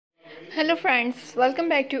Hello friends, welcome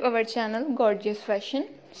back to our channel Gorgeous Fashion.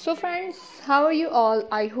 So friends, how are you all?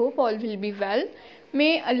 I hope all will be well.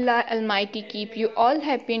 May Allah Almighty keep you all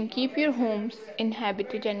happy and keep your homes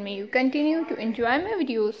inhabited, and may you continue to enjoy my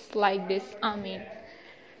videos like this. Ameen.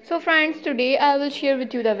 So friends, today I will share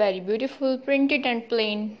with you the very beautiful printed and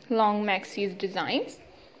plain long maxis designs.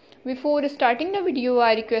 Before starting the video,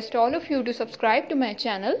 I request all of you to subscribe to my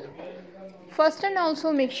channel first, and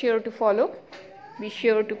also make sure to follow. Be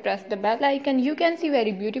sure to press the bell icon. You can see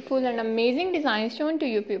very beautiful and amazing designs shown to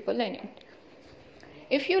you people in it.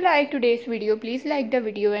 If you like today's video, please like the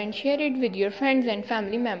video and share it with your friends and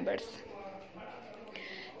family members.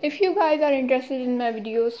 If you guys are interested in my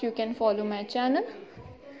videos, you can follow my channel.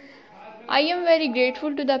 I am very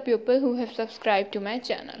grateful to the people who have subscribed to my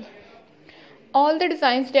channel. All the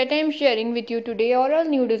designs that I am sharing with you today are all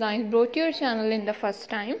new designs brought to your channel in the first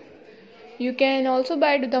time. You can also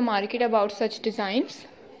buy to the market about such designs.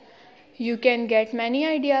 You can get many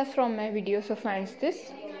ideas from my videos, so friends,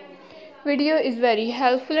 this video is very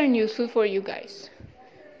helpful and useful for you guys.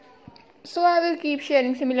 So I will keep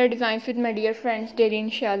sharing similar designs with my dear friends daily,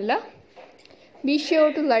 inshallah. Be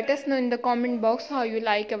sure to let us know in the comment box how you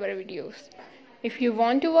like our videos. If you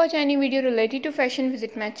want to watch any video related to fashion,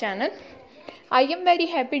 visit my channel. I am very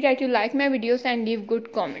happy that you like my videos and leave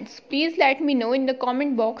good comments. Please let me know in the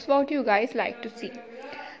comment box what you guys like to see.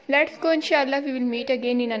 Let's go, inshallah. We will meet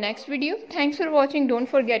again in the next video. Thanks for watching. Don't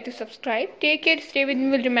forget to subscribe. Take care. Stay with me.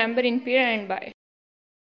 Will remember in prayer, and bye.